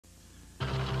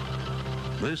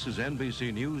This is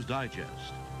NBC News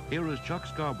Digest. Here is Chuck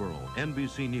Scarborough,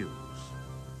 NBC News.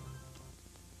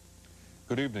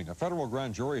 Good evening. A federal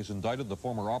grand jury has indicted the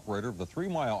former operator of the 3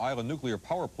 Mile Island nuclear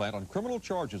power plant on criminal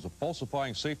charges of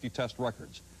falsifying safety test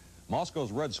records.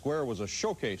 Moscow's Red Square was a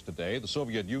showcase today, the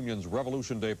Soviet Union's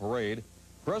Revolution Day parade.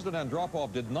 President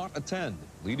Andropov did not attend,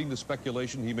 leading to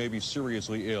speculation he may be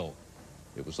seriously ill.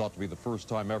 It was thought to be the first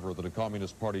time ever that a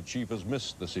Communist Party chief has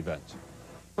missed this event.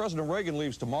 President Reagan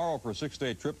leaves tomorrow for a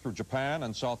 6-day trip through Japan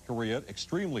and South Korea.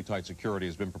 Extremely tight security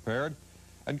has been prepared.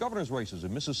 And governor's races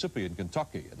in Mississippi and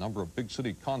Kentucky, a number of big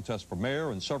city contests for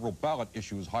mayor, and several ballot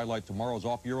issues highlight tomorrow's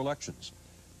off-year elections.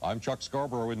 I'm Chuck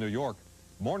Scarborough in New York.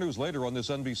 More news later on this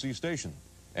NBC station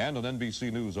and on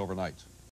NBC News overnight.